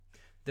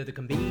They're the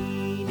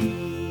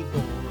Conbini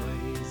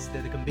Boys.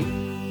 They're the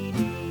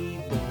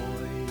Conbini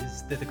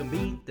Boys. They're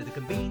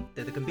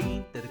the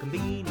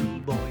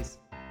Conbini Boys.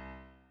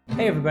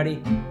 Hey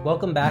everybody,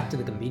 welcome back to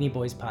the Conbini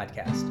Boys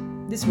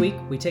podcast. This week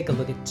we take a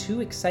look at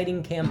two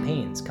exciting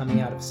campaigns coming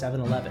out of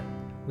 7-Eleven,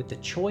 with the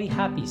Choi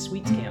Happy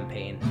Sweets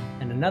campaign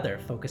and another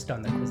focused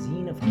on the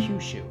cuisine of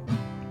Kyushu.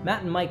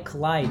 Matt and Mike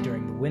collide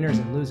during the winners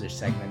and losers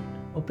segment,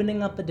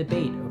 opening up a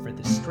debate over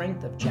the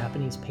strength of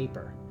Japanese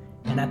paper.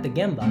 And at the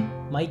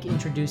Gemba, Mike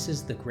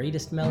introduces the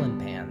greatest melon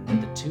pan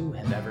that the two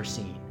have ever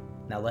seen.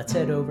 Now let's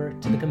head over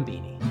to the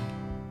Conbini.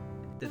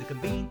 They're the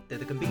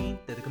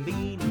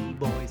Conbini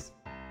Boys.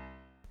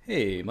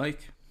 Hey,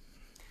 Mike.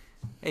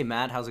 Hey,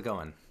 Matt, how's it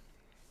going?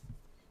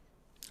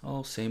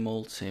 Oh, same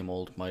old,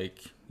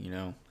 Mike. You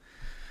know,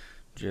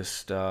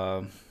 just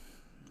bong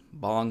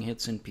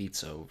hits and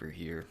pizza over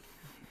here.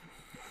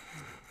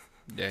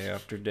 Day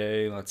after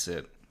day, that's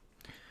it.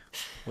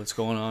 What's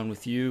going on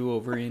with you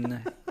over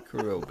in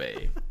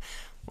Kurobe?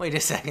 Wait a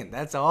second,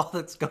 that's all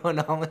that's going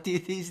on with you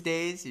these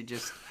days? You're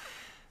just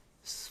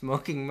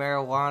smoking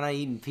marijuana,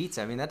 eating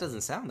pizza? I mean, that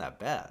doesn't sound that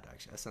bad,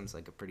 actually. That sounds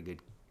like a pretty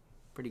good,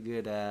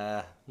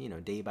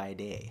 day by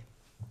day.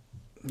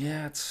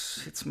 Yeah,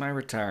 it's my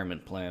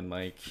retirement plan,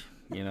 Mike.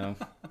 You know,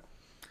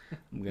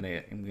 I'm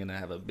gonna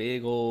have a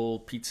big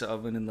old pizza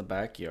oven in the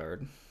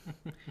backyard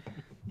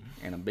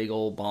and a big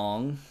old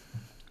bong,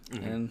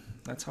 and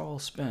that's how I'll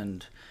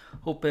spend.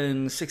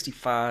 Hoping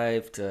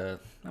 65 to,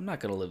 I'm not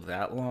gonna live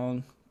that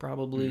long,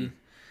 probably.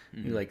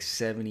 Maybe like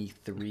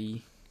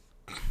 73.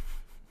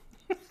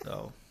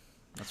 So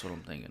that's what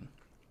I'm thinking.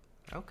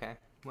 Okay,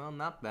 well,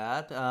 not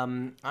bad.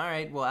 All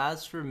right, well,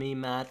 as for me,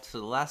 Matt, so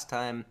the last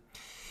time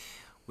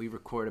we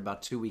recorded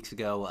about 2 weeks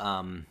ago,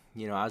 I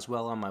was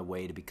well on my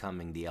way to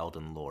becoming the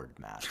Elden Lord,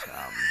 Matt.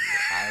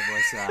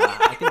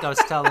 I think I was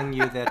telling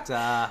you that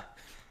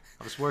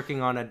I was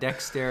working on a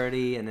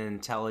dexterity and an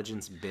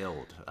intelligence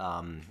build.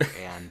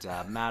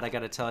 Matt, I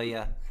got to tell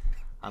you,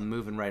 I'm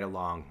moving right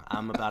along.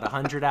 I'm about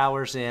 100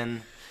 hours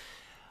in.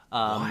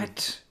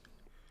 What?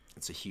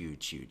 It's a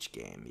huge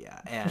game, yeah.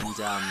 And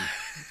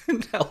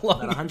How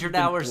long about 100 have you been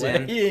hours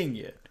playing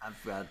it? I've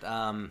got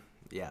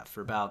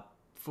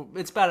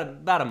it's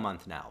about a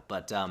month now,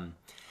 but I'm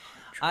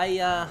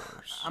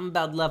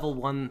about level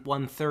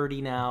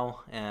 130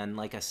 now, and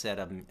like I said,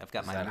 I've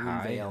got Is my that moon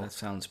high? veil. That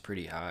sounds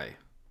pretty high.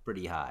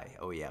 Pretty high.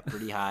 Oh yeah,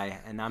 pretty high.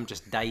 And I'm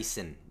just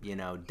dicing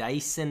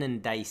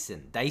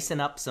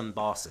up some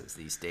bosses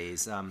these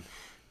days.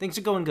 Things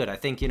are going good. I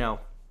think, a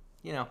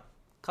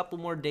couple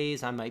more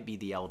days I might be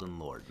the Elden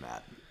Lord,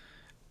 Matt.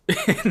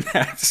 And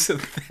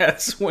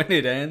that's when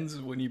it ends,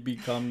 when you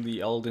become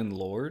the Elden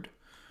Lord?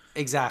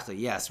 Exactly.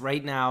 Yes.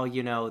 Right now,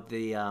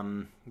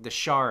 the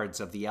shards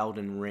of the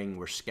Elden Ring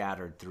were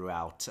scattered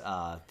throughout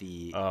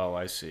Oh,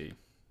 I see.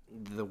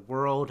 the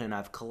world, and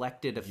I've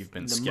collected You've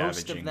been the most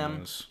of scavenging them.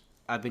 those.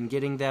 I've been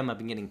getting them. I've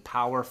been getting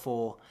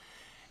powerful,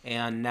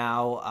 and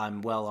now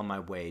I'm well on my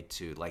way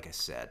to, like I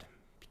said,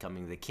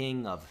 becoming the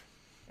king of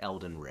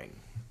Elden Ring.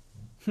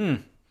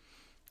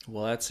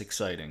 Well, that's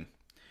exciting.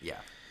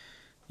 Yeah.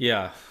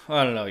 Yeah,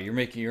 I don't know.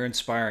 You're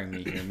inspiring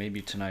me here. Maybe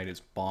tonight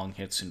is bong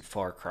hits in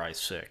Far Cry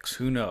 6.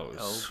 Who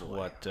knows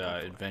what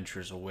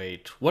adventures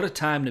await? What a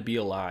time to be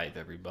alive,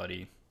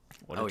 everybody.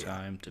 What a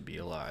time to be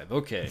alive.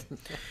 Okay.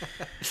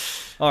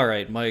 All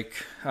right, Mike.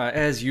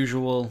 As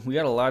usual, we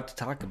got a lot to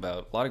talk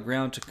about. A lot of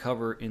ground to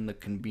cover in the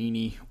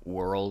Conbini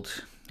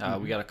world.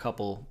 We got a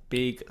couple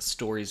big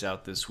stories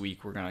out this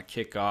week. We're going to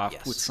kick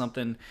off with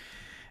something.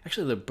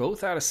 Actually, they're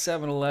both out of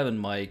 7-Eleven,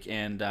 Mike,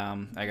 and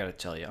I got to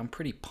tell you, I'm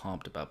pretty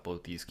pumped about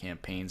both these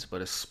campaigns,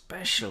 but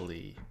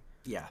especially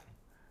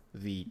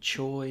the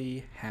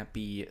Choi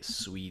Happy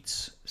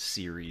Sweets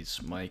series,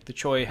 Mike. The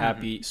Choi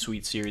Happy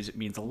Sweets series, it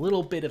means a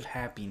little bit of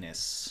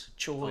happiness.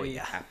 Choi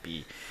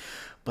Happy.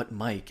 But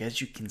Mike, as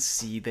you can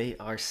see, they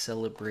are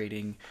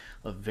celebrating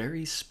a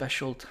very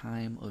special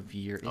time of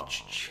year.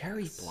 It's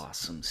cherry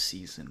blossom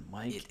season,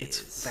 Mike. It's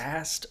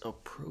fast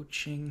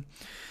approaching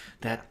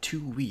that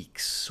 2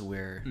 weeks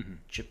where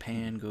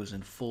Japan goes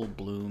in full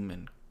bloom,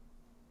 and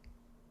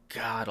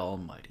God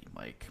almighty,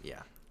 Mike.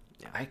 Yeah.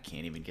 I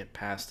can't even get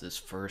past this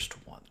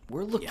first one.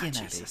 We're looking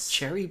at a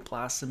cherry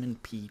blossom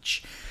and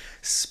peach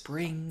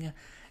spring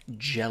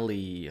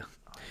jelly.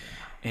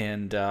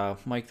 And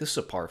Mike, this is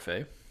a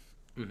parfait.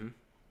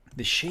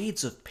 The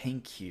shades of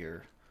pink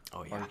here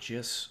are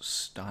just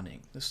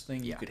stunning. This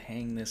thing, you could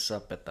hang this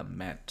up at the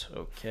Met,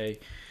 okay?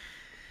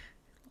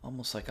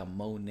 Almost like a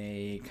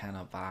Monet kind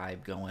of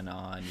vibe going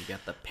on. You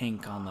got the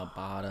pink on the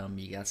bottom.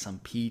 You got some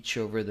peach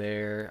over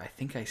there. I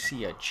think I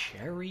see a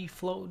cherry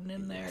floating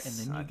in there. And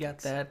then you got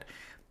that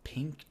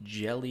pink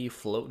jelly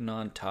floating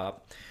on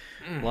top.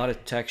 A lot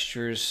of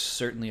textures,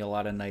 certainly a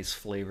lot of nice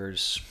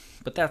flavors.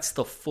 But that's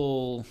the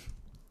full,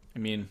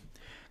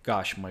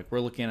 gosh, Mike, we're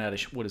looking at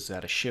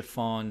a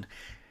chiffon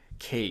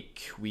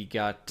cake. We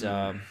got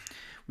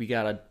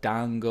a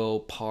dango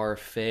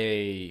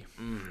parfait.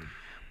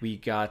 We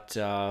got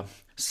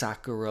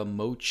Sakura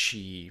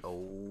mochi.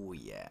 Oh,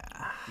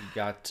 yeah. We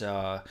got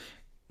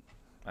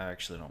I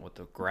actually don't know what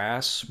the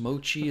grass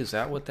mochi, is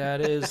that what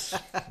that is?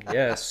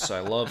 Yes,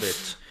 I love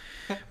it.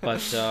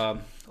 But a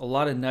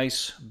lot of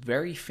nice,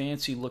 very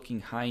fancy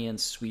looking high end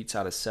sweets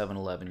out of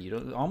 7-Eleven. You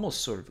know,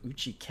 almost sort of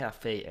Uchi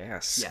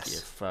Cafe-esque,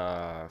 Yes.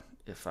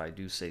 if I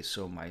do say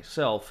so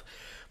myself.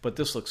 But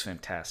this looks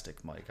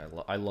fantastic, Mike.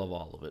 I love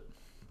all of it.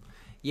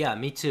 Yeah,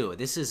 me too.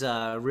 This is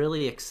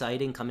really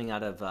exciting coming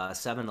out of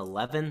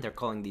 7-Eleven. They're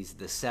calling these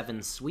the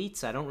 7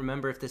 Sweets. I don't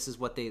remember if this is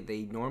what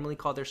they normally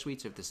call their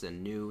sweets or if this is a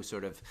new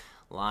sort of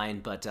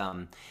line. But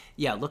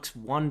yeah, it looks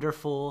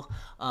wonderful.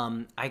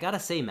 I got to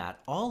say, Matt,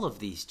 all of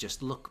these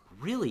just look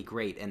really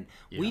great. And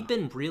we've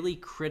been really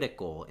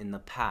critical in the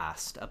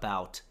past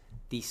about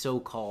the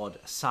so-called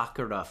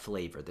sakura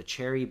flavor, the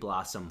cherry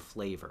blossom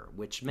flavor,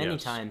 which many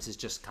times is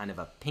just kind of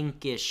a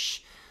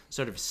pinkish,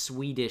 sort of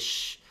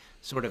sweetish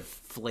sort of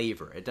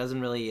flavor. It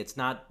doesn't really, it's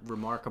not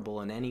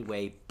remarkable in any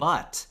way,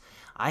 but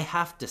I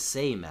have to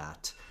say,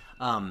 Matt,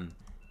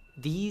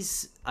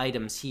 these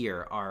items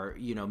here are,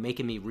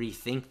 making me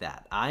rethink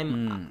that.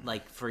 I'm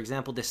like, for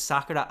example, this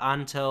Sakura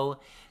Anto,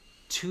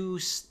 two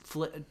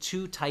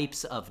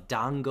types of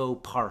dango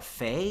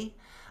parfait.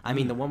 I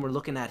mean, the one we're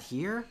looking at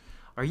here.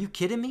 Are you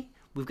kidding me?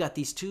 We've got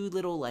these two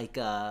little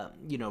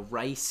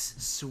rice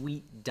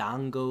sweet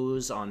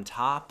dangos on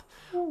top.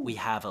 We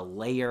have a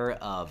layer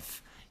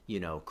of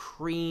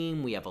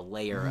cream. We have a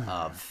layer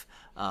of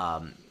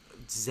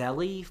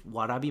zelly,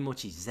 warabi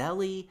mochi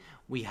zelly.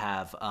 We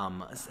have,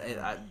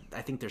 I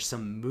think there's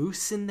some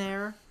mousse in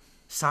there,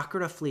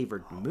 sakura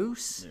flavored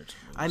mousse.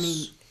 I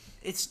mean,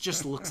 it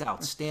just looks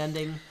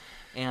outstanding.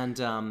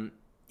 And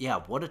yeah,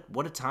 what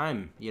a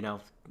time,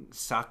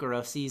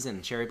 sakura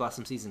season, cherry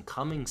blossom season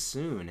coming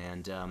soon.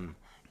 And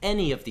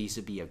any of these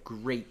would be a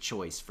great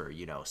choice for,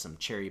 some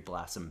cherry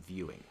blossom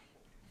viewing.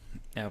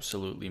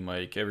 Absolutely,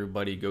 Mike.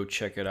 Everybody go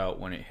check it out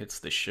when it hits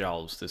the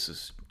shelves. This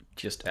is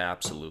just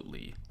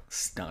absolutely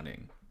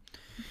stunning.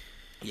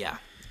 Yeah.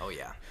 Oh,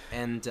 yeah.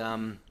 And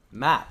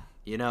Matt,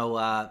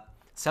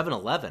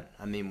 7-Eleven,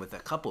 I mean, with a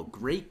couple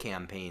great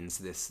campaigns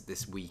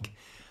this week.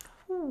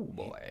 Oh,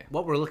 boy.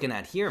 What we're looking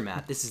at here,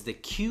 Matt, this is the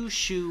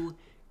Kyushu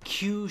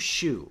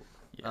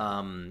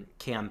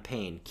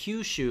campaign.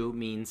 Kyushu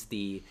means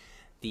the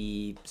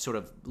sort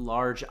of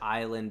large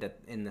island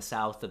in the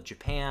south of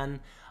Japan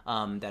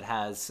that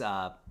has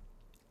a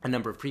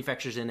number of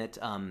prefectures in it.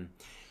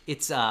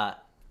 It's the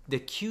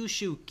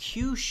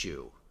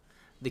Kyushu.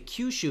 The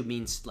Kyushu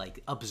means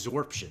like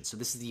absorption. So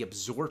this is the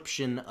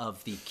absorption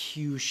of the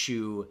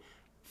Kyushu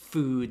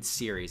food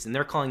series. And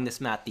they're calling this,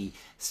 Matt, the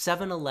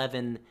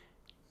 7-Eleven,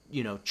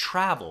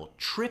 travel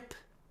trip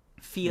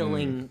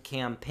feeling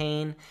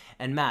campaign.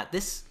 And Matt,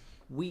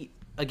 we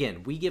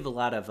give a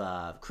lot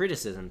of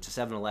criticism to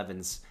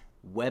 7-Eleven's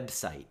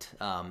website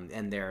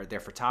and their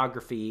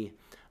photography.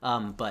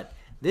 But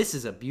this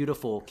is a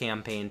beautiful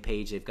campaign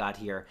page they've got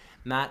here.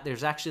 Matt,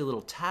 there's actually a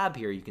little tab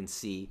here you can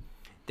see.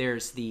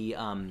 There's the,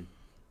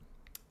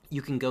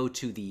 you can go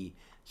to the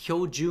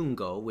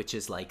Hyojungo, which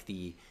is like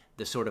the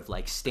sort of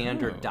like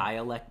standard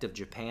dialect of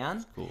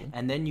Japan. Cool.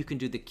 And then you can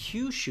do the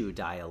Kyushu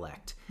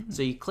dialect.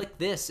 So you click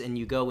this and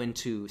you go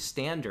into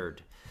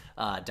standard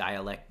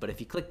dialect. But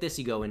if you click this,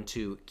 you go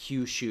into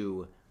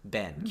Kyushu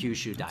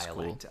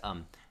dialect. Cool.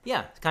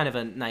 Yeah, it's kind of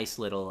a nice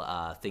little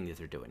thing that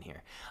they're doing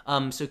here.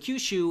 So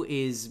Kyushu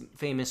is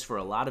famous for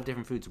a lot of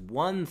different foods.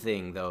 One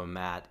thing, though,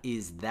 Matt,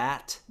 is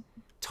that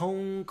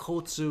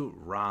tonkotsu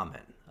ramen.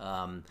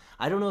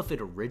 I don't know if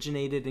it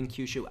originated in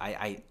Kyushu.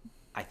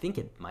 I think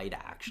it might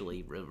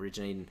actually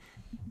originate in...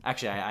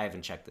 Actually, I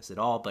haven't checked this at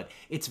all, but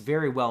it's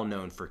very well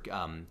known for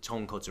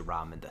tonkotsu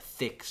ramen, the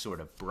thick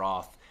sort of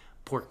broth,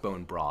 pork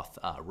bone broth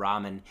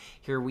ramen.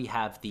 Here we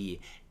have the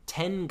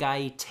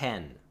Tengai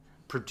Ten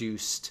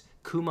produced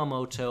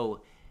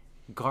Kumamoto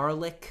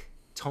garlic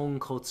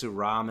tonkotsu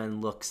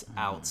ramen. Looks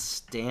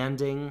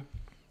outstanding.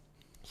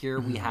 Here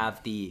we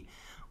have the,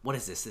 what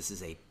is this? This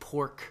is a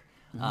pork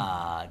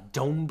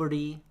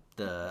donburi,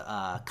 the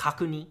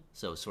kakuni,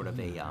 so sort of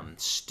a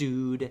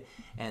stewed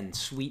and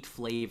sweet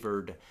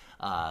flavored,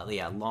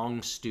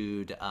 long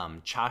stewed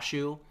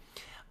chashu.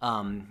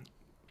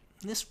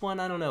 This one,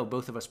 I don't know,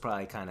 both of us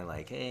probably kind of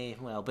like, hey,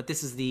 well, but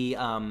this is the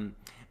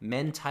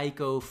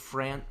mentaiko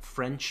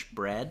French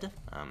bread.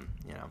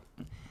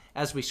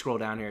 As we scroll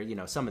down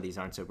here, some of these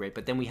aren't so great,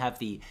 but then we have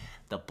the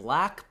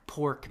black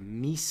pork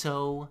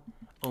miso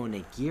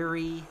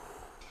onigiri,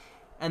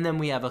 and then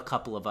we have a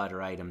couple of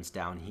other items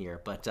down here.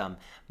 But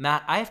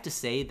Matt, I have to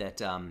say that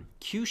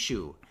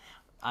Kyushu,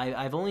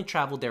 I've only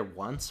traveled there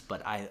once,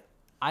 but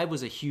I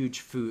was a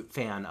huge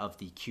fan of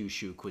the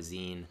Kyushu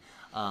cuisine,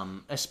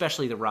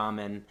 especially the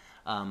ramen.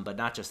 But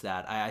not just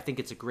that. I think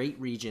it's a great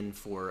region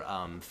for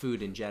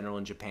food in general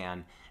in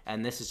Japan,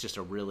 and this is just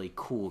a really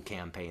cool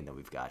campaign that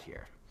we've got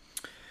here.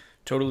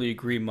 Totally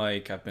agree,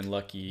 Mike. I've been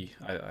lucky.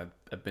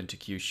 I've been to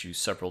Kyushu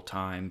several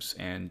times,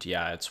 and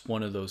yeah, it's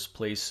one of those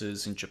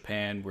places in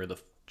Japan where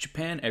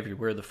Japan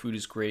everywhere the food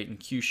is great. In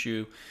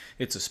Kyushu,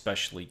 it's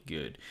especially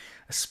good,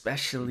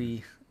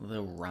 especially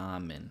the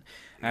ramen.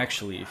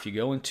 Actually, if you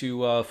go into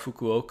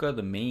Fukuoka,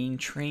 the main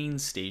train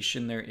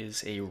station, there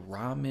is a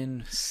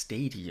ramen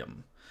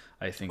stadium.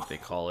 I think they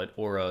call it,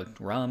 or a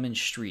ramen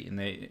street, and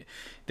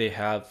they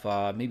have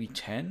maybe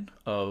 10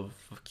 of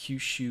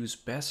Kyushu's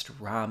best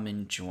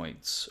ramen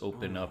joints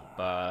open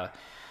up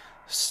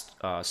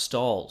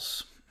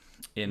stalls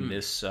in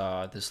this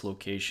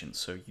location,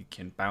 so you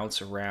can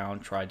bounce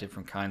around, try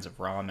different kinds of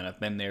ramen. I've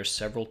been there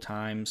several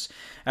times.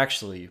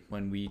 Actually,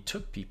 when we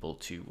took people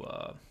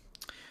to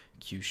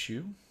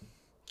Kyushu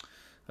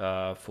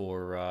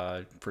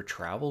for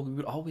travel, we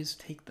would always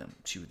take them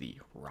to the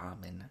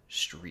ramen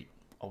street.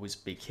 Always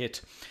big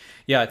hit.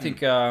 Yeah, I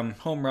think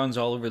home runs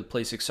all over the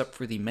place except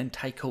for the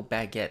mentaiko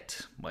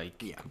baguette. Like,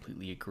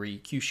 completely agree.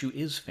 Kyushu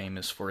is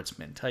famous for its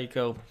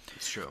mentaiko.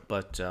 It's true.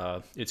 But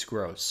it's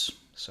gross.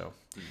 So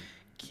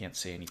can't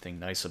say anything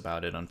nice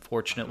about it,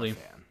 unfortunately. I'm a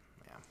fan.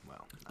 Yeah,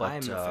 well,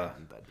 I'm a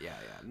fan, but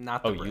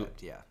not the bread.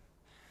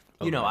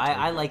 Oh, You know,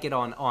 I like it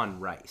on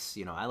rice.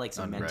 You know, I like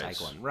some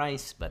mentaiko on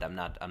rice, but I'm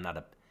not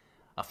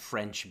a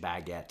French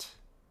baguette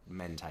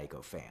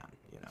mentaiko fan.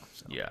 You know.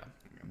 So. Yeah.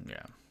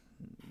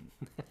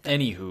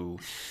 Anywho,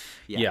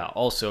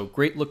 also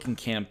great looking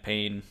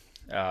campaign.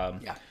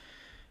 And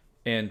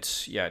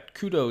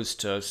kudos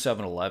to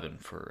 7-Eleven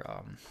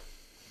for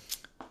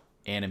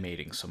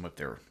animating some of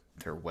their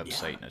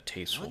website in a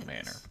tasteful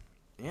manner.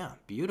 Yeah,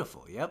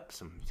 beautiful. Yep,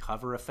 some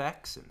hover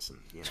effects and some,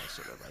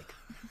 sort of like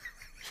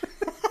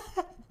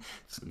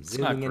some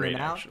zooming in and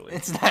out. Actually.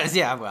 It's not.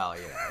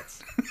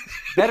 It's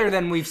better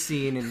than we've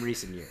seen in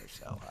recent years.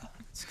 So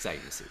it's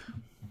exciting to see.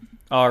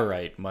 All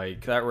right,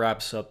 Mike, that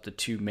wraps up the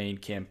two main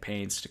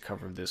campaigns to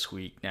cover this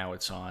week. Now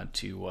it's on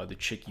to the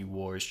Chicky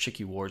Wars.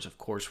 Chicky Wars, of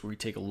course, where we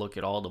take a look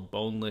at all the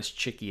boneless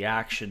chicky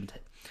action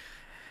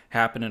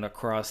happening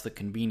across the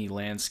Konbini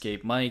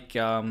landscape. Mike,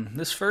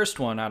 this first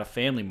one out of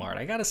Family Mart,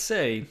 I gotta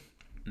say,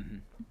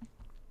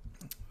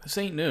 this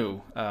ain't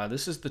new.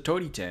 This is the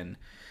Toriten.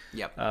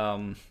 Yep.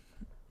 I'm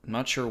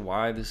not sure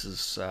why this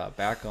is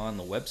back on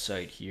the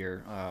website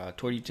here.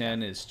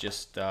 Toriten is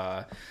just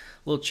a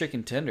little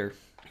chicken tender.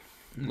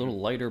 A little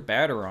lighter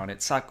batter on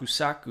it,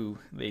 saku,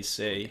 they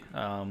say,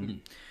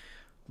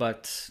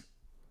 but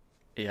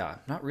yeah,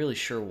 not really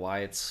sure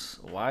why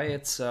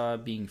it's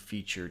being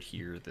featured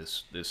here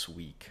this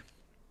week.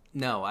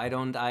 No, I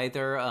don't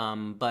either.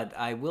 But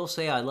I will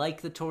say I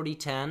like the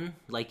Toriten.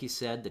 Like you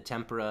said, the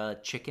tempura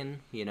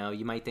chicken. You know,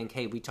 you might think,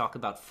 hey, we talk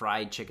about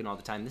fried chicken all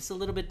the time. This is a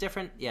little bit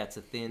different. Yeah, it's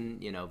a thin,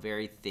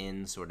 very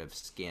thin sort of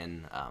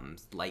skin,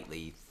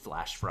 lightly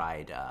flash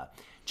fried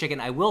chicken.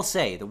 I will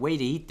say the way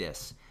to eat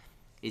this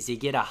is you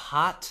get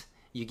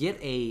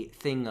a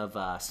thing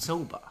of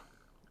soba.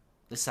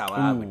 This is how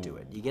I would do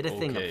it. You get a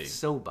thing of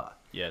soba.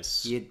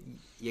 Yes.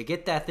 You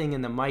get that thing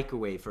in the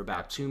microwave for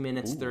about 2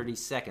 minutes, 30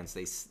 seconds.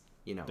 They,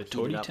 the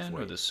Toriten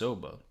or the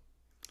soba?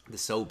 The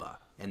soba.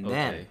 And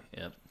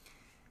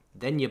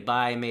then you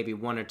buy maybe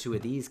one or two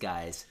of these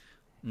guys,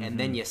 and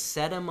then you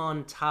set them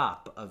on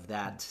top of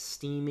that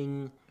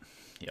steaming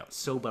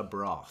soba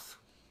broth.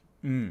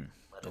 Let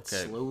it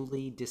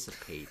slowly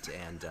dissipate,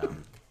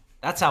 and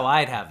that's how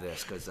I'd have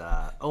this, because,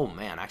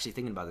 actually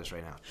thinking about this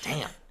right now.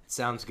 Damn, it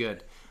sounds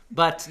good.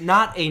 But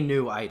not a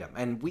new item.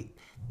 And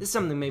this is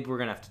something maybe we're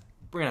gonna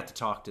have to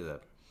talk to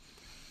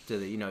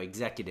the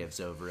executives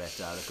over at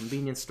the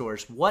convenience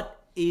stores.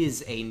 What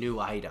is a new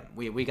item?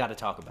 We got to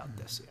talk about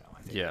this.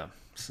 I think. Yeah.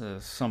 So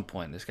at some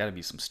point, there's got to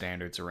be some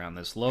standards around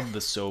this. Love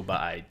the soba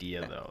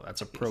idea, though.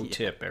 That's a pro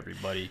tip,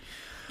 everybody.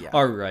 Yeah.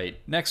 All right.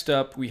 Next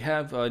up, we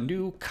have a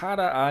new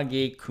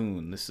Karaage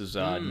Kun. This is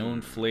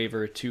known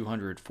flavor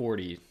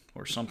 240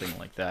 or something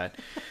like that.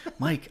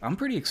 Mike, I'm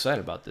pretty excited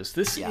about this.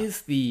 This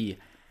is the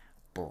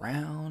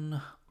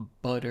brown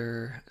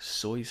butter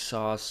soy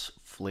sauce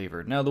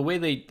flavor. Now, the way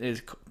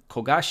is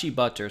kogashi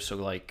butter, so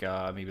like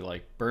maybe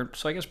like burnt,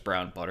 so I guess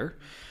brown butter.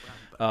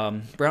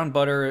 Brown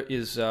butter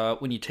is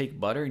when you take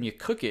butter and you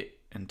cook it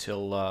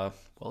until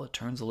it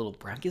turns a little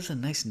brown. It gives a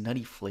nice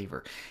nutty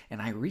flavor.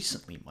 And I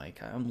recently,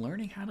 Mike, I'm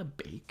learning how to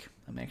bake.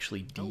 I'm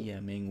actually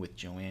DMing with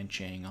Joanne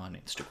Chang on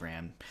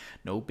Instagram.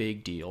 No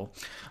big deal.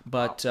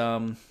 But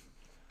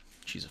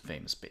she's a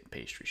famous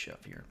pastry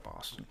chef here in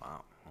Boston.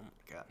 Wow. Oh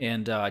my God.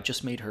 And I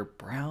just made her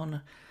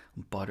brown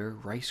butter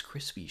Rice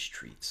Krispies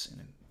treats,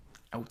 an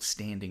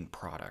outstanding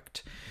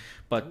product.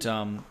 But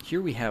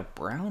here we have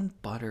brown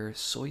butter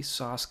soy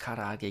sauce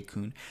Karaage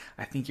Kun.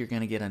 I think you're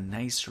going to get a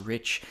nice,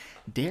 rich,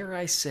 dare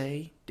I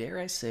say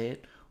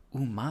it,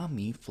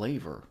 umami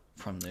flavor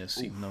from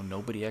this, even though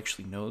nobody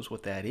actually knows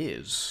what that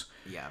is.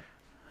 Yeah.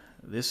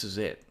 This is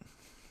it.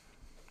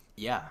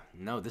 Yeah,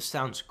 no, this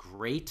sounds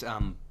great.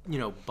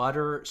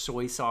 Butter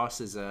soy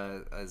sauce is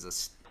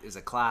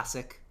a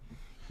classic.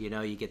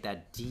 You get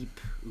that deep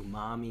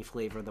umami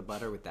flavor of the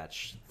butter with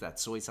that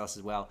soy sauce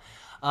as well.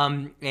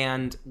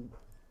 And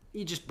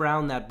you just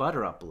brown that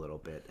butter up a little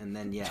bit, and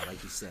then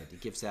like you said,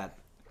 it gives that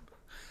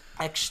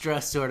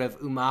extra sort of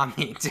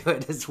umami to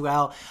it as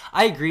well.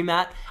 I agree,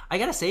 Matt. I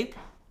gotta say,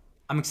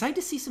 I'm excited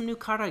to see some new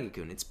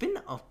Karage-kun. It's been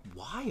a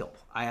while,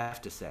 I have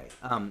to say.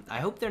 I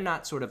hope they're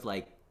not sort of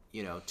like,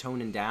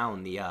 toning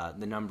down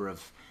the number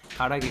of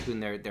Karage-kun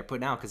they're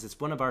putting out, because it's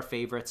one of our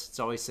favorites. It's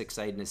always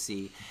exciting to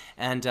see.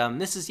 And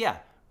this is,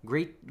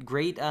 great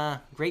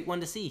one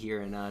to see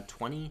here in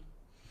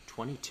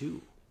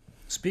 2022.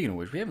 Speaking of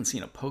which, we haven't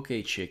seen a Poke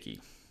Chiki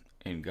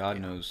in God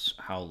knows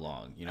how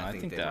long. I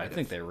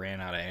think they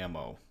ran out of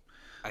ammo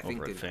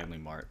over at Family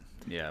Mart.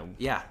 Yeah.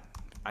 Yeah.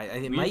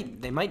 They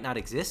might not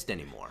exist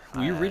anymore.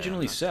 We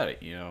originally said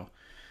it, you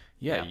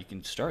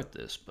can start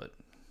this, but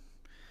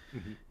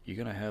you're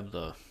gonna have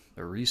the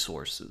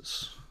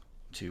resources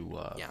to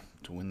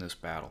win this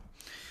battle.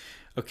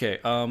 Okay,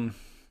 all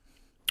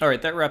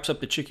right, that wraps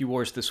up the Chiki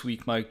Wars this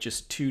week, Mike.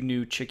 Just 2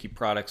 new Chiki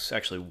products,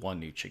 actually 1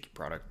 new Chiki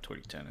product,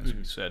 2010, as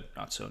we said,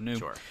 not so new.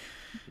 Sure.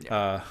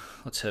 Yeah.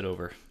 Let's head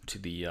over to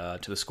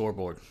the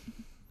scoreboard.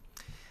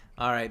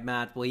 All right,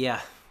 Matt.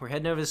 Well, we're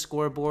heading over to the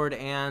scoreboard,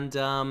 and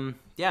I'm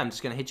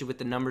just going to hit you with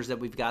the numbers that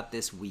we've got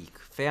this week.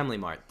 Family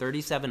Mart,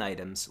 37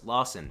 items.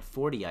 Lawson,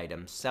 40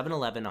 items.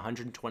 7-Eleven,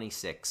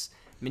 126.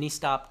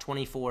 Ministop,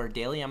 24.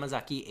 Daily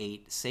Yamazaki,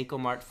 8. Seiko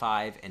Mart,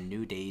 5. And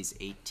New Days,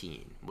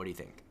 18. What do you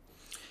think?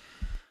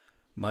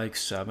 Mike,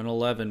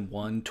 7-Eleven,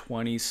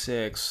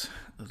 126.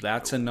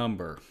 That's a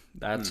number.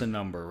 That's a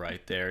number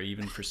right there,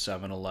 even for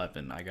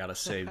 7-Eleven. I got to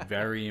say,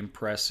 very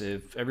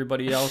impressive.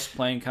 Everybody else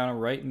playing kind of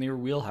right in their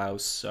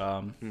wheelhouse.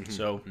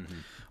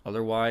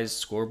 Otherwise,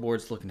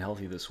 scoreboard's looking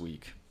healthy this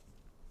week.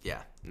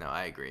 Yeah, no,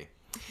 I agree.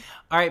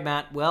 All right,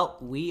 Matt. Well,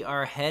 we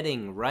are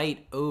heading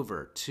right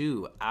over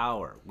to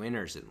our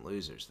winners and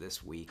losers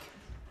this week.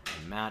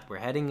 And Matt, we're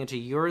heading into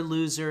your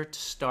loser to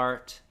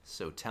start.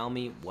 So tell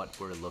me what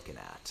we're looking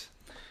at.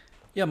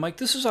 Yeah, Mike,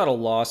 this is out of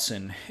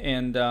Lawson,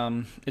 and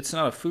it's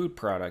not a food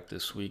product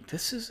this week.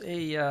 This is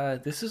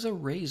a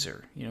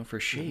razor, for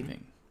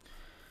shaving.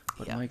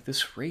 But Mike,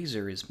 this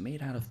razor is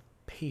made out of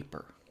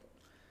paper.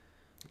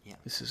 Yeah.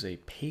 This is a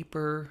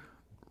paper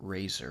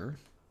razor.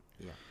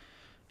 Yeah.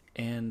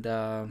 And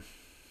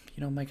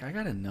Mike, I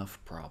got enough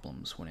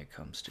problems when it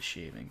comes to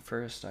shaving.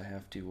 First, I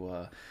have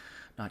to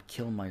not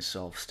kill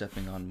myself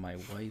stepping on my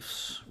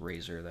wife's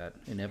razor that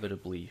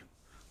inevitably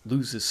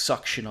loses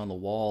suction on the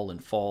wall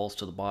and falls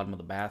to the bottom of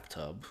the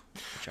bathtub,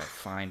 which I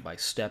find by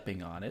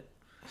stepping on it.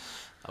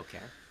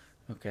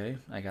 Okay,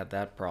 I got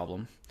that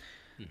problem.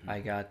 I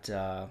got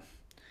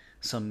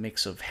some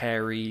mix of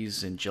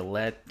Harry's and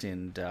Gillette,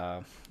 and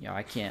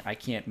I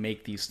can't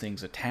make these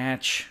things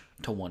attach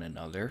to one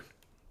another.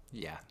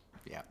 Yeah.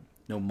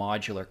 No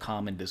modular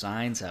common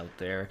designs out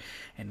there.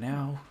 And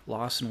now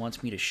Lawson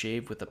wants me to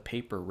shave with a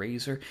paper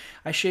razor.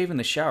 I shave in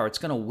the shower. It's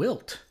gonna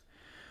wilt.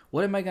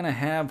 What am I going to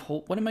have?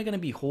 What am I going to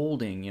be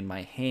holding in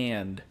my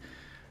hand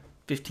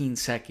 15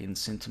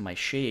 seconds into my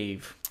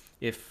shave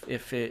if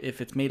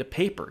it's made of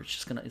paper?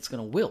 It's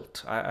gonna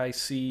wilt. I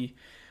see.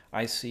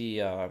 This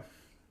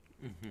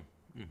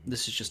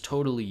is just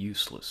totally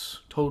useless.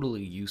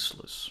 Totally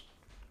useless.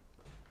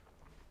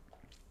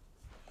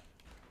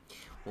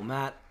 Well,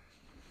 Matt,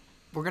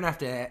 we're gonna have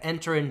to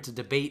enter into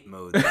debate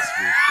mode this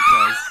week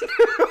because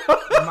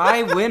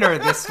my winner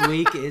this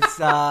week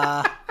is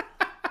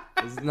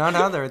none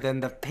other than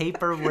the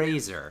paper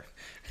razor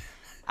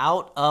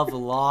out of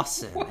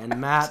Lawson. And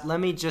Matt,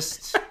 let me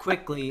just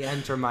quickly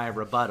enter my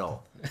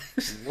rebuttal.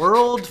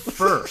 World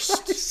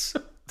first.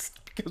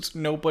 Because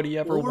nobody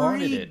ever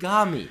wanted it.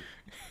 Origami.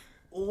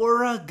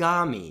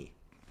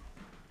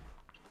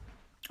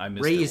 I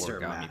missed razor,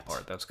 the origami Matt.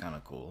 Part. That's kind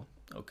of cool.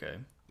 Okay.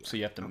 Yeah. So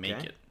you have to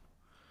make it.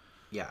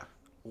 Yeah.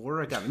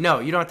 Origami. No,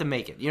 you don't have to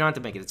make it.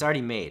 It's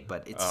already made,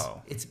 but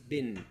it's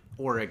been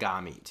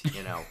origamied,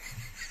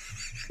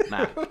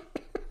 Matt.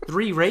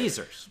 3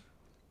 razors.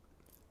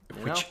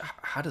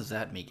 How does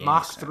that make any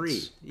Mach sense?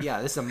 3.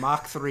 Yeah, this is a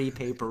Mach 3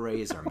 paper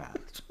razor,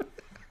 Matt.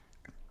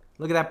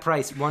 Look at that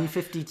price,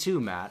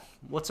 $152, Matt.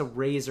 What's a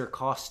razor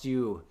cost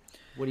you?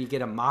 What do you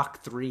get, a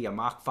Mach 3, a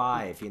Mach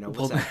 5?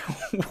 What's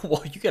that?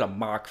 Well, you get a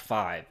Mach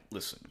 5.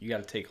 Listen, you got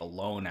to take a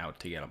loan out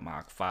to get a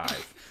Mach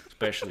 5,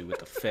 especially with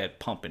the Fed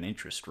pumping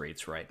interest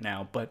rates right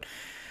now. But,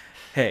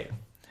 hey,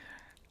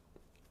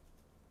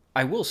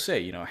 I will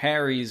say,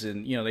 Harry's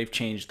and, they've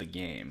changed the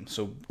game.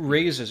 So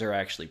razors are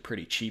actually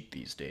pretty cheap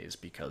these days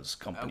because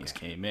companies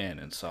came in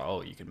and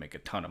saw, you can make a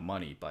ton of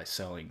money by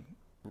selling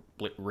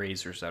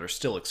razors that are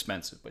still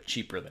expensive but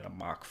cheaper than a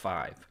Mach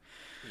 5.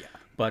 Yeah.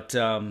 But,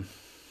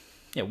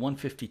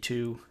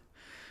 $152.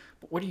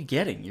 But what are you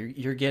getting?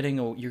 You're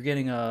going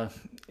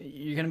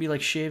to be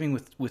like shaving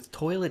with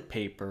toilet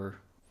paper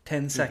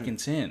 10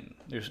 seconds in.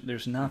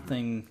 There's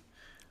nothing.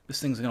 This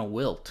thing's going to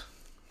wilt.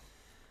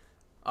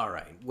 All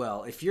right.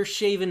 Well, if you're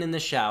shaving in the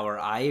shower,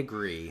 I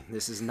agree.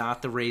 This is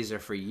not the razor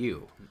for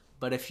you.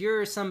 But if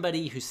you're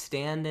somebody who's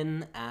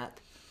standing at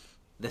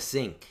the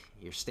sink,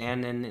 you're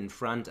standing in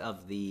front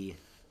of the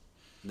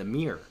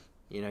mirror,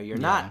 you're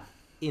not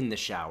in the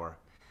shower,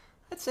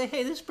 I'd say,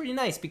 hey, this is pretty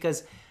nice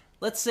because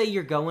let's say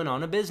you're going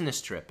on a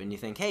business trip and you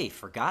think, hey,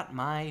 forgot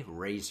my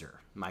razor,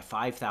 my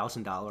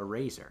 $5,000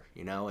 razor,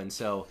 you know, and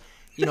so,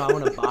 you know, I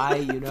want to buy,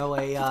 you know,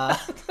 I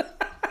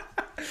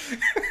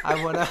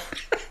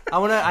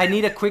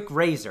need a quick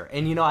razor,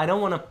 and, you know, I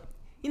don't want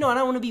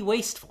to be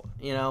wasteful,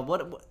 you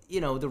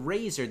know, the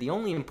razor, the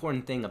only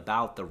important thing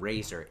about the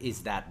razor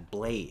is that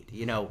blade,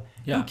 you know,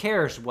 who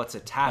cares what's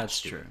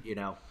attached to it, you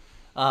know,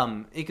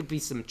 it could be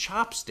some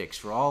chopsticks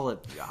for all of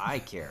I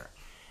care.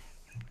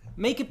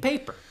 Make it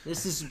paper.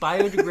 This is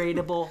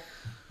biodegradable.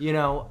 You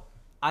know,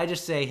 I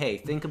just say, hey,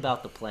 think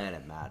about the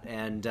planet, Matt.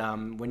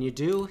 And when you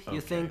do,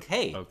 you think,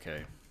 hey,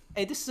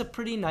 this is a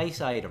pretty nice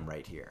item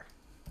right here.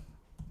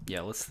 Yeah,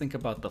 let's think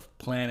about the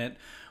planet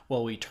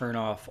while we turn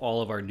off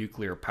all of our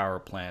nuclear power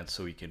plants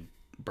so we can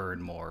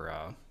burn more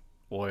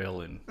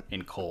oil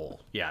and coal.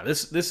 Yeah,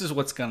 this is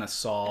what's going to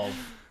solve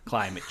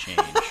climate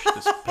change,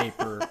 this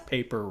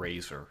paper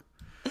razor.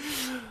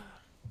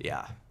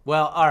 Yeah.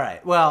 Well, all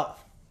right. Well,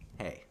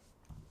 hey.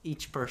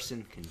 Each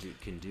person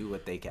can do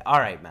what they can. All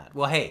right, Matt.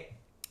 Well, hey,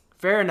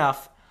 fair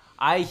enough.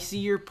 I see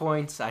your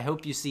points. I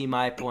hope you see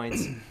my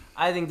points.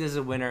 I think this is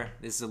a winner.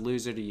 This is a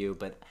loser to you.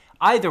 But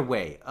either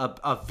way,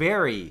 a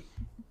very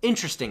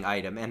interesting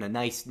item and a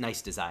nice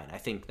design. I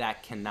think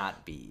that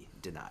cannot be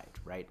denied,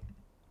 right?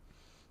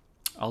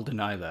 I'll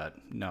deny that.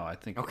 No, I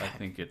think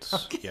it's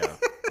yeah.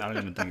 I don't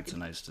even think it's a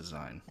nice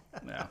design.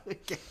 Yeah.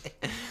 Okay.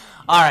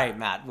 All right,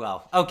 Matt.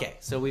 Well, okay.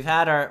 So we've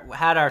had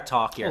our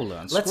talk here. Hold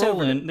on.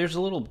 Scroll in. There's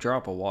a little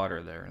drop of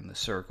water there in the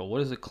circle. What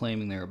is it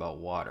claiming there about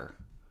water?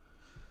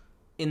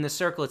 In the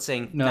circle, it's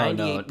saying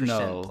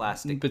 98%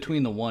 plastic.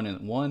 Between the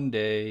 1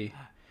 day.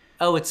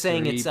 Oh, it's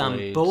saying it's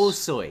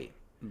bosoi.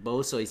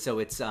 Bosoi. So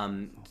it's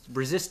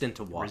resistant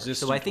to water.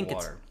 So I think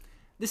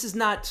this is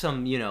not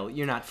some, you know,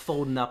 you're not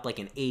folding up like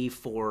an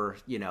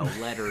A4, you know,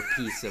 letter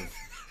piece of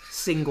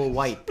single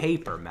white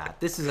paper, Matt.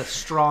 This is a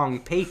strong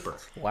paper.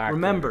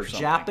 Remember,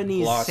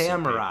 Japanese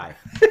samurai.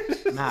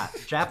 Matt,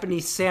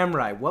 Japanese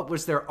samurai, what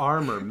was their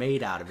armor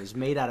made out of? It was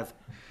made out of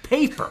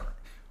paper.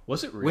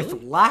 Was it really?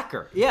 With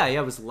lacquer. Yeah,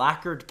 it was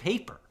lacquered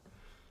paper.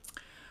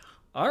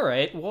 All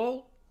right.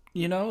 Well,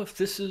 you know, if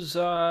this is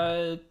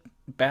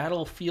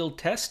battlefield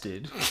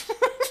tested,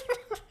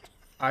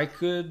 I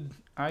could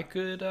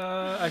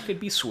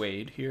be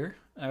swayed here.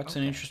 That's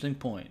an interesting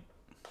point.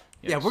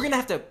 Yes. Yeah, we're gonna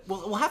have to.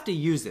 We'll have to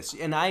use this,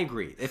 and I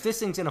agree. If this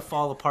thing's gonna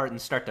fall apart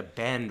and start to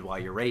bend while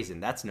you're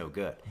raising, that's no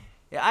good.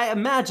 I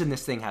imagine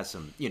this thing has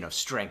some, you know,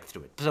 strength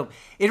to it. So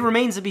it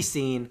remains to be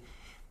seen.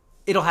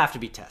 It'll have to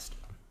be tested.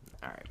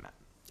 All right, Matt.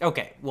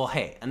 Okay. Well,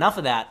 hey, enough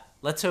of that.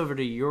 Let's head over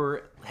to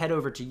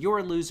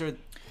your loser,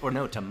 or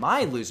no, to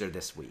my loser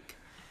this week.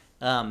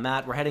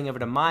 Matt, we're heading over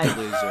to my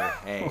loser.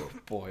 Hey. Oh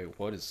boy,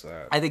 what is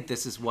that? I think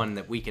this is one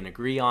that we can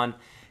agree on.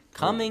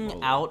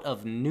 Coming out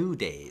of New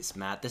Days,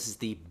 Matt, this is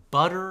the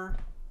butter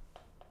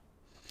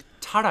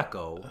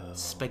tarako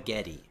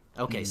spaghetti.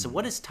 Okay, so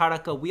what is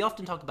tarako? We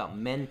often talk about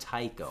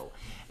mentaiko,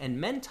 and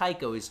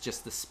mentaiko is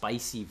just the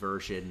spicy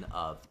version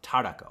of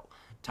tarako.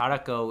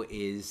 Tarako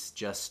is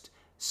just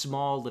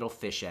small little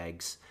fish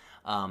eggs,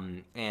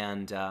 and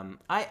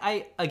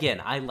I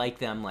like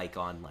them like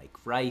on like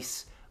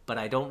rice, but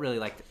I don't really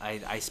like. I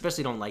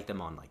especially don't like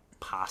them on like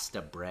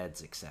pasta,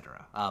 breads,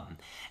 etc.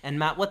 And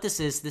Matt, what this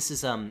is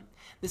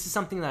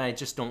something that I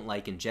just don't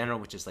like in general,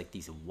 which is like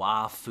these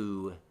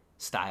wafu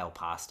style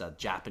pasta,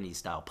 Japanese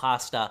style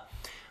pasta.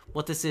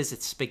 What this is,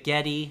 it's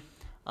spaghetti.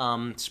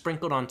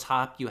 Sprinkled on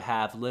top, you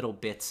have little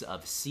bits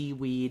of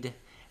seaweed,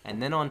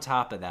 and then on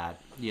top of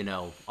that, you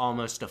know,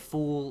 almost a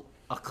full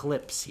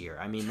eclipse here.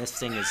 I mean, this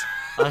thing is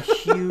a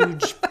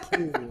huge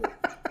pool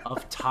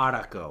of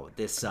tarako.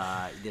 This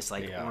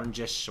like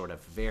orangish sort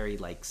of very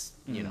like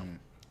you know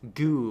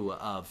goo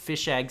of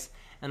fish eggs,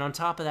 and on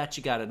top of that,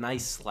 you got a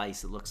nice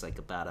slice. It looks like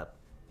about a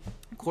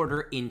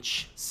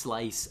 1/4-inch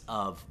slice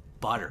of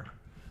butter,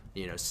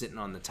 you know, sitting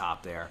on the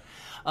top there.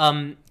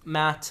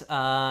 Matt,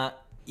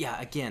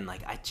 yeah, again,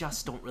 like I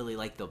just don't really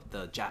like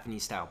the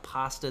Japanese style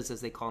pastas,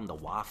 as they call them, the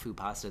wafu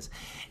pastas,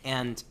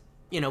 and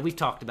you know, we've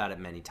talked about it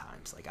many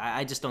times. Like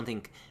I just don't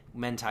think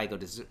mentaiko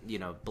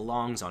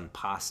belongs on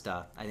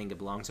pasta. I think it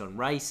belongs on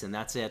rice, and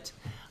that's it.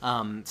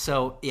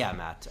 So yeah,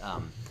 Matt,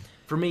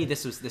 for me,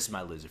 this is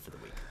my loser for the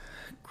week.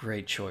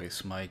 Great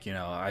choice, Mike. You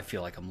know, I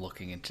feel like I'm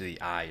looking into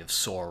the eye of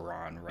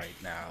Sauron right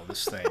now.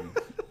 This thing,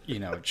 you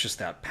know, it's just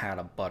that pat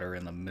of butter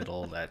in the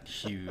middle, that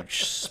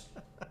huge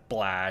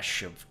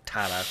splash of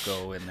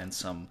tarako, and then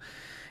some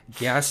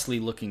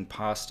ghastly-looking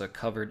pasta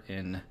covered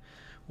in...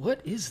 What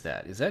is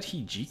that? Is that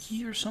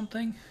hijiki or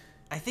something?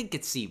 I think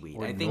it's seaweed.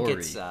 Or I think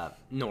it's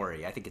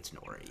nori. I think it's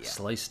nori, yeah.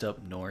 Sliced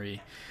up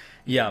nori.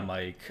 Yeah,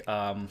 Mike.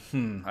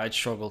 I'd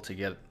struggle to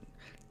get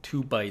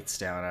 2 bites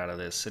down out of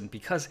this, and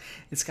because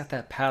it's got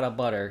that pat of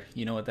butter,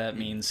 you know what that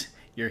means?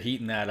 You're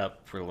heating that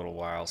up for a little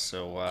while,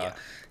 so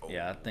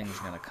that thing's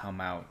gonna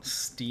come out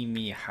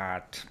steamy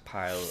hot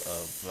pile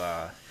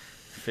of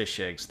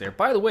fish eggs there.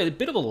 By the way, a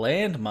bit of a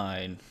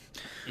landmine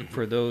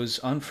for those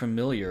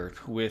unfamiliar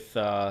with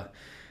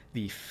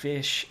the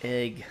fish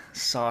egg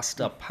sauced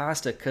up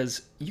pasta,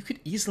 because you could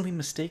easily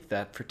mistake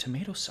that for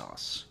tomato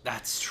sauce.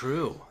 That's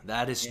true.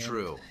 That is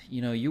true.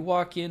 You know, you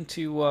walk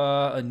into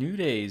a New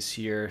Days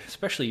here,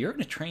 especially you're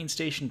in a train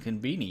station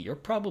conveni, you're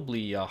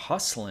probably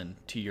hustling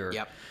to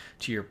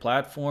your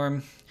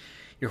platform.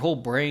 Your whole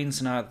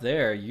brain's not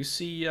there. You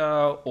see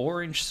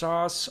orange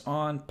sauce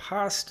on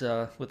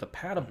pasta with a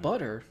pat of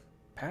butter.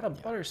 Pat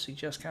of butter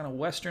suggests kind of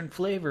Western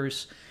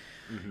flavors.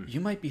 Mm-hmm. You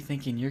might be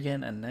thinking you're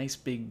getting a nice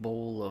big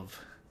bowl of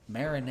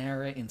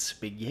marinara and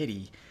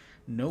spaghetti.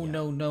 No.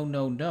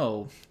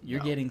 You're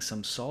getting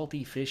some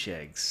salty fish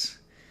eggs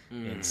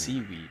and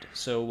seaweed.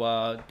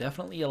 So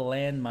definitely a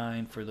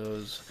landmine for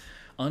those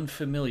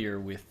unfamiliar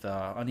with,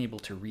 unable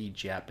to read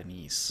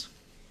Japanese.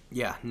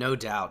 Yeah, no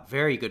doubt.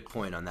 Very good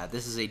point on that.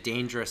 This is a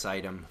dangerous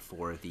item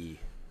for the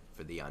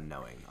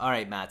unknowing. All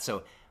right, Matt.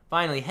 So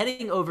finally,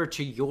 heading over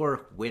to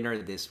your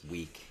winner this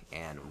week.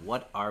 And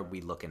what are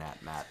we looking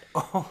at, Matt?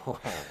 Oh,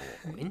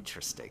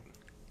 interesting.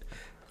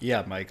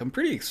 Yeah, Mike, I'm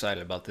pretty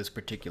excited about this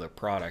particular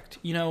product.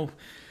 You know,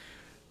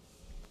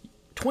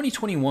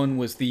 2021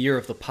 was the year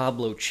of the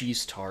Pablo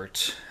cheese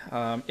tart.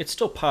 It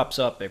still pops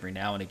up every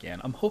now and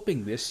again. I'm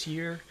hoping this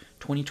year,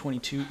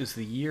 2022, is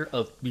the year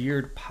of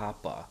Beard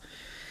Papa.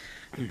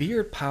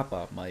 Beard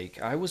Papa, Mike,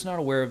 I was not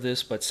aware of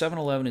this, but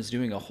 7-Eleven is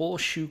doing a whole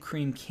shoe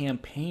cream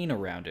campaign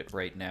around it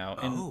right now.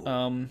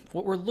 And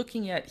what we're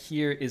looking at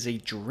here is a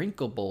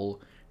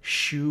drinkable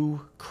shoe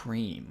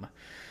cream.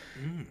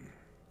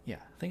 Yeah,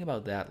 think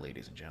about that,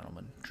 ladies and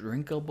gentlemen.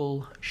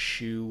 Drinkable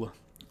shoe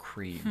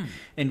cream.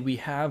 And we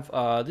have,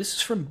 this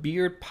is from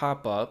Beard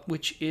Papa,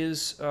 which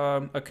is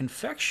a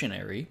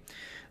confectionery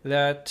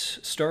that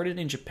started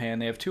in Japan.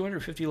 They have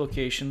 250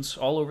 locations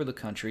all over the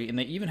country, and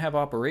they even have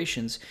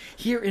operations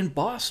here in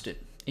Boston.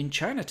 In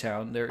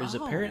Chinatown, there is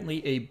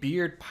apparently a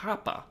Beard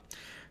Papa.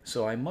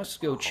 So I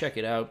must go check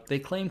it out. They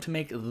claim to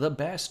make the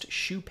best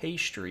shoe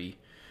pastry,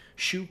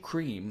 shoe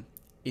cream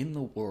in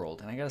the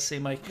world. And I gotta say,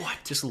 Mike,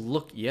 just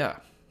look,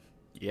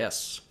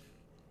 yes.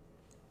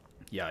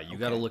 Yeah, you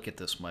got to look at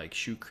this, Mike.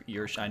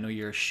 I know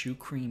you're a shoe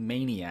cream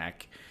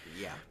maniac.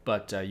 Yeah.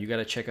 But you got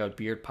to check out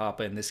Beard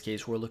Papa. In this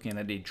case, we're looking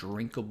at a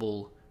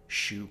drinkable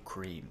shoe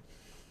cream.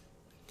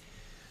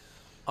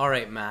 All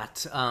right,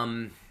 Matt.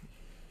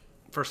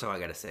 First of all, I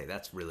got to say,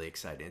 that's really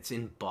exciting. It's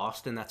in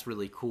Boston. That's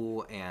really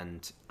cool.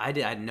 And I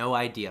had no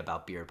idea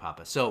about Beard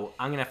Papa. So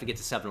I'm going to have to get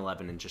to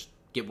 7-Eleven and just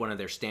get one of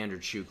their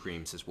standard shoe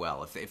creams as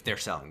well, if they're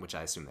selling, which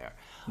I assume they are.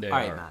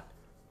 All right,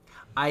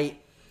 Matt.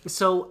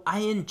 So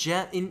in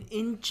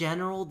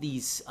general,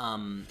 these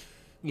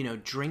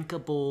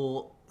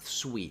drinkable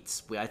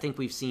sweets. I think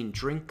we've seen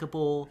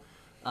drinkable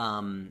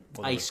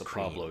ice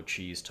cream. Pablo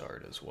cheese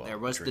tart as well. There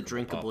was the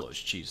drinkable Pablo's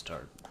cheese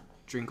tart.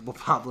 Drinkable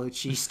Pablo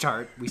cheese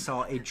tart. We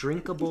saw a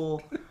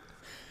drinkable.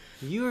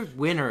 Your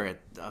winner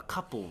a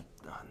couple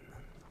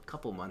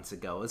months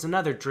ago was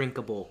another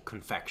drinkable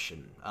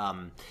confection.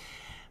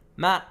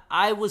 Matt,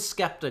 I was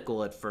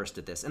skeptical at first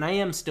at this, and I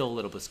am still a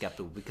little bit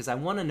skeptical because I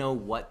want to know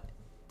what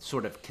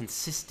sort of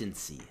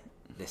consistency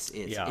this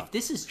is. Yeah, if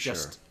this is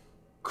just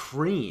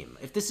cream,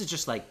 if this is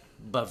just like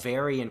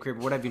Bavarian cream,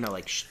 whatever,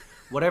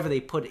 whatever they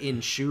put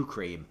in shoe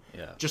cream,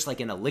 just like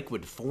in a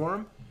liquid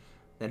form,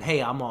 then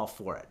hey, I'm all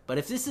for it. But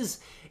if this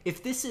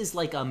is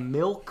like a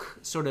milk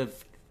sort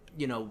of,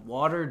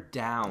 watered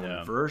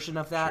down version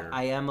of that,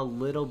 I am a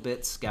little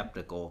bit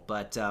skeptical.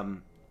 But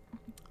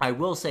I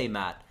will say,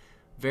 Matt,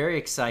 very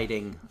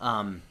exciting.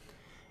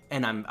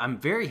 And I'm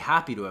very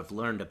happy to have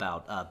learned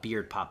about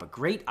Beard Papa.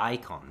 Great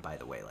icon, by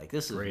the way. Like,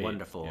 this is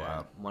wonderful,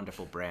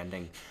 wonderful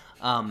branding.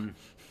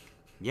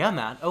 Yeah,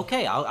 Matt.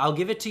 Okay, I'll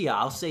give it to you.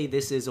 I'll say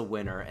this is a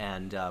winner,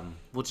 and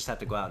we'll just have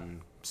to go out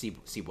and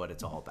see what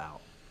it's all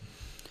about.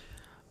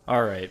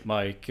 All right,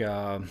 Mike.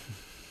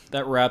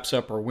 That wraps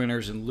up our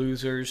winners and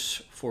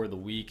losers for the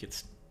week.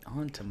 It's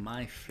on to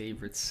my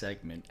favorite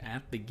segment,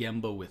 At the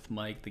Gemba with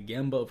Mike. The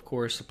Gemba, of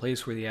course, the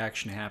place where the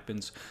action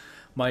happens.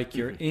 Mike,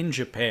 you're in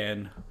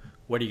Japan.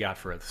 What do you got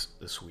for us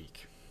this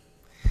week?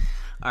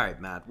 All right,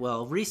 Matt.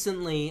 Well,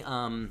 recently,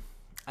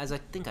 as I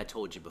think I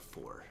told you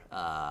before,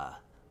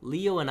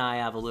 Leo and I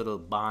have a little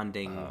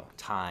bonding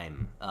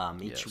time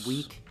each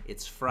week.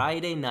 It's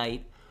Friday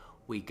night.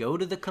 We go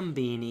to the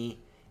Combini.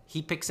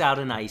 He picks out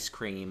an ice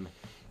cream.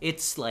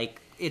 It's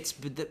like,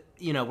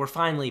 we're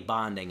finally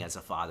bonding as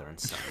a father and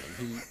son.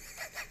 And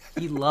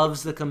he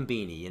loves the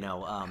Combini,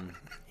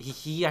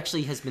 He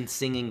actually has been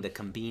singing the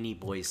Combini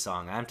Boys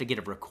song. I have to get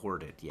it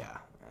recorded, yeah.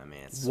 I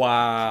mean, it's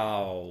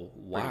wow.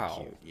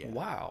 Cute, yeah.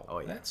 Wow. Oh,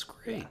 yeah. That's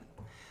great.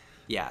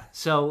 Yeah.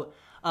 So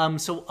a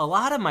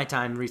lot of my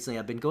time recently,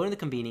 I've been going to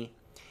the Combini,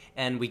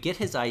 and we get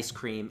his ice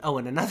cream. Oh,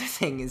 and another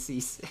thing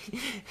is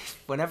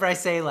whenever I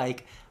say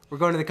like we're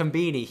going to the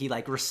Combini, he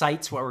like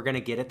recites what we're gonna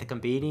get at the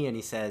Combini, and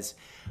he says,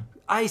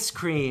 ice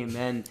cream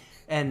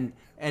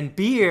and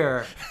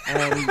beer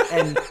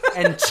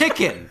and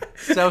chicken.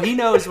 So he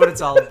knows what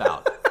it's all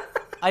about.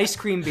 Ice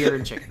cream, beer,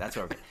 and chicken. That's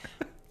what we're getting.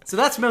 So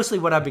that's mostly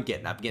what I've been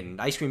getting. I'm getting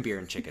ice cream, beer,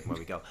 and chicken when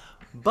we go.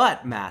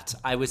 But, Matt,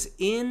 I was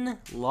in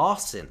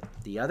Lawson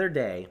the other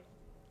day,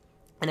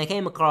 And I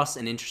came across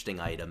an interesting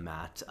item,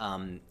 Matt.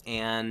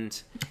 And,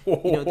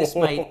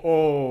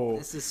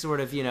 this is sort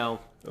of,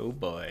 Oh,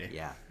 boy.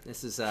 Yeah,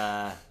 this is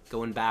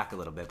going back a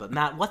little bit. But,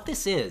 Matt, what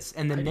this is,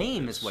 and the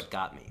name is what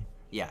got me.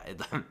 Yeah,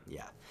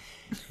 yeah.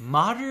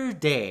 Maru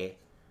de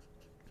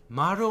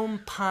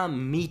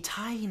Marumpan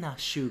Mitaina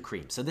shoe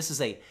cream. So this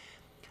is a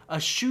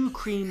shoe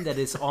cream that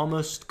is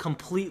almost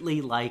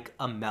completely like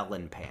a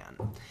melon pan.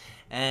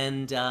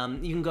 And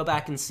you can go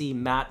back and see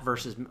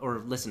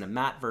listen to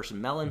Matt versus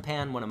Melon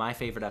Pan, one of my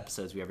favorite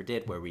episodes we ever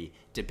did, where we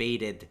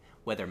debated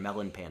whether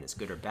Melon Pan is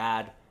good or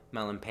bad.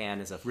 Melon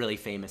Pan is a really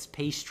famous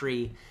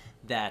pastry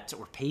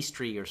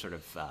or sort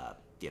of,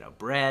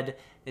 bread.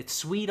 It's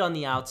sweet on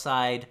the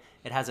outside.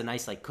 It has a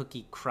nice, like,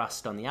 cookie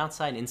crust on the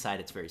outside. Inside,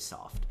 it's very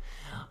soft.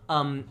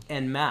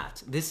 And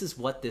Matt, this is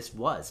what this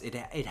was. It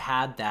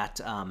had that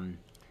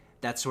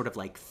sort of,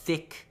 like,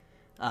 thick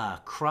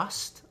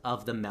crust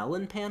of the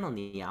melon pan on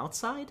the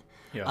outside,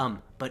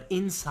 but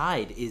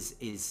inside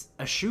is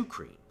a shoe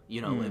cream.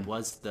 It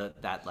was the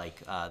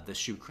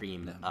shoe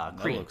cream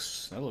cream.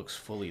 That looks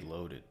fully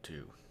loaded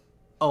too.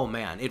 Oh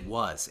man, it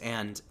was,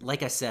 and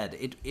like I said,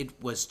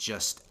 it was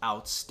just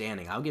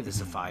outstanding. I'll give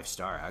this a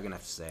 5-star. I'm gonna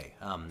have to say,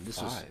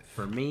 this was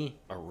for me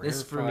a rare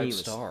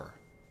 5-star.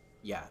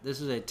 Yeah,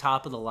 this is a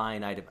top of the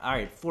line item. All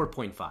right,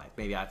 4.5.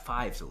 Maybe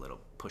 5's a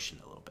little pushing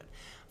it a little bit.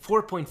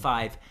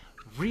 4.5,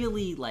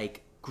 really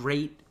like.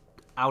 Great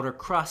outer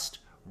crust,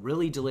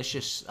 really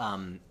delicious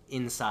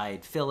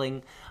inside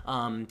filling.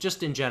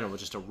 Just in general,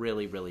 just a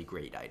really, really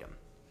great item.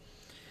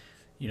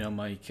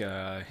 Mike,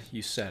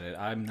 you said it.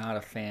 I'm not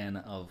a fan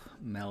of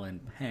melon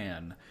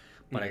pan,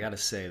 but I gotta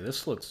say,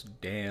 this looks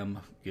damn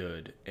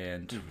good.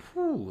 And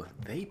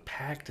they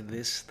packed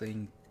this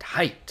thing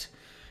tight.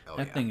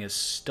 That thing is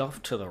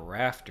stuffed to the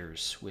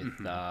rafters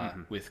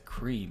with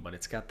cream, but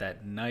it's got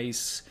that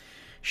nice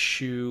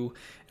shoe.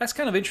 That's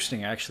kind of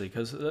interesting, actually,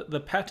 because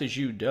the pâte de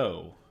jus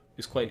dough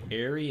is quite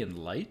airy and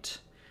light,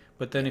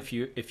 but then if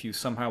you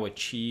somehow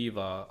achieve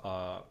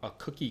a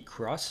cookie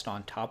crust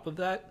on top of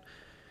that,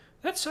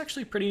 that's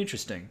actually pretty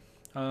interesting.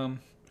 I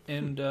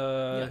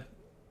wonder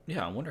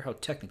how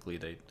technically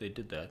they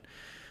did that,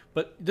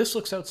 but this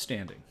looks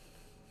outstanding.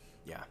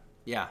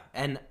 Yeah,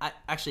 and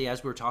actually,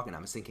 as we were talking, I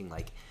was thinking,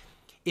 like,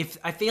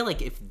 I feel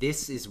like if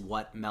this is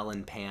what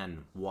melon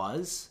pan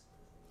was,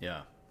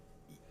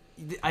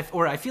 I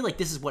feel like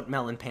this is what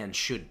melon pan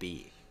should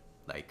be.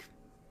 Like,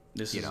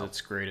 this is its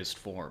greatest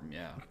form.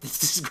 Yeah,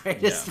 this is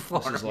greatest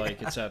form. This is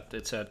like it's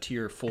at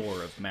tier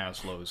 4 of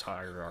Maslow's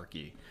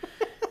hierarchy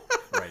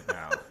right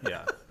now.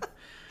 Yeah,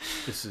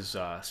 this is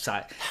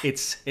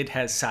it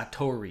has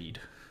satori'd.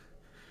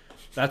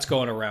 That's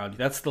going around.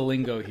 That's the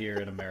lingo here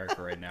in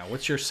America right now.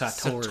 What's your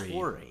satori?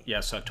 Satori. Yeah,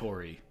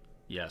 satori.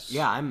 Yes.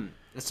 Yeah,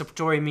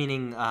 satori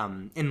meaning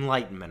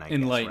enlightenment. I guess.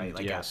 Enlightened. Right?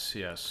 Like yes.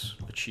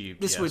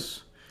 Achieved. This yes. would.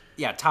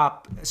 Yeah,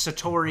 top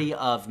satori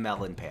of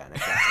melon pan.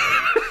 If that's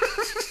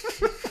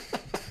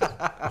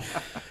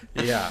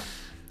Yeah.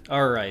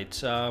 All right.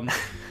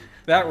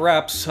 That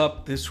wraps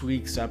up this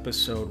week's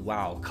episode.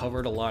 Wow,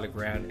 covered a lot of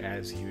ground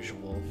as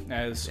usual.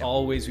 As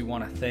always, we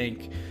want to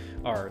thank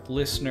our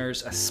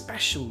listeners,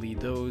 especially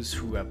those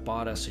who have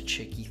bought us a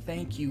chickie.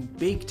 Thank you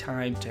big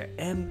time to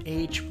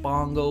MH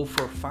Bongo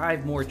for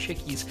 5 more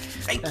chickies.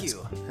 Thank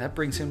you. That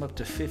brings him up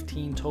to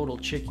 15 total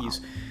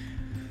chickies. Wow.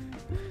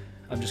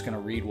 I'm just gonna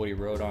read what he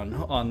wrote on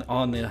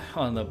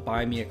the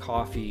Buy Me a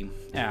Coffee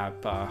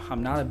app.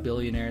 I'm not a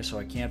billionaire, so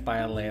I can't buy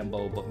a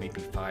Lambo, but maybe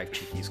 5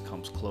 chickies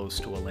comes close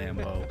to a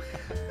Lambo.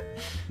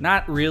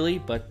 Not really,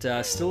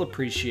 but still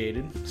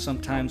appreciated.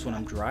 Sometimes when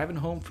I'm driving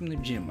home from the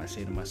gym, I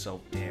say to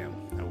myself, damn,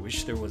 I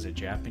wish there was a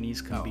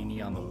Japanese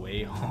konbini on the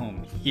way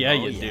home. Yeah,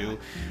 you do.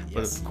 Yes.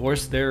 But of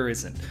course there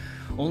isn't.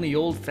 Only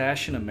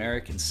old-fashioned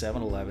American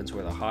 7-Elevens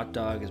where the hot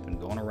dog has been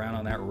going around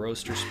on that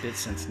roaster spit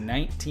since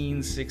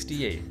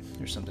 1968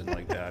 or something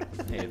like that.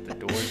 Hey, if the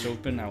door's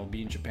open, I will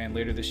be in Japan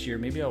later this year.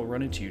 Maybe I'll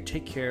run into you.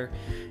 Take care,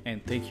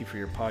 and thank you for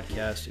your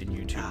podcast and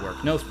YouTube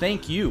work. No,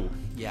 thank you,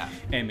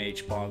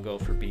 MH Bongo,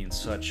 for being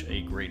such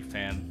a great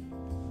fan.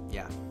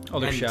 Yeah.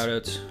 Other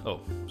shout-outs? Oh,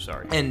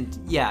 sorry. And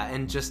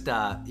just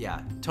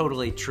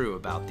totally true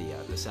about the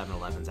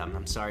 7-Elevens.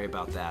 I'm sorry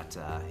about that.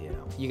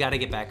 You got to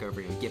get back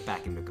over here and get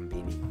back into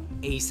konbini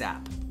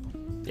ASAP.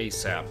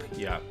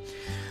 Yeah.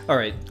 All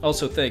right.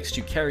 Also, thanks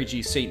to Carrie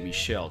G. St.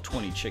 Michel,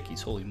 20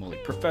 chickies, holy moly.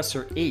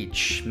 Professor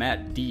H,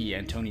 Matt D,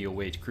 Antonio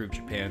Wade, Crew of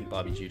Japan,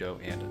 Bobby Judo,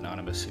 and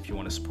Anonymous. If you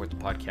want to support the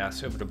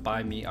podcast, over to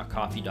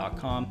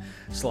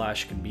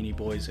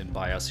buymeacoffee.com/konbiniboys and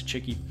buy us a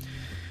chickie.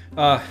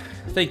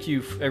 Thank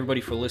you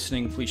everybody for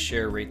listening. Please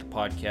share, rate the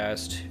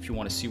podcast. If you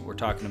want to see what we're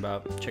talking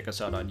about, check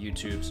us out on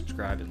YouTube,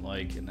 subscribe and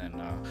like, and then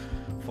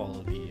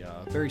follow the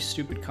very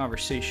stupid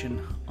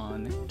conversation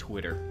on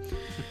Twitter.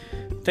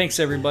 Thanks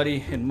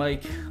everybody, and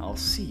Mike, I'll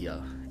see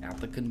ya at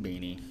the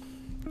konbini.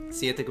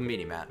 See you at the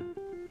konbini, Matt.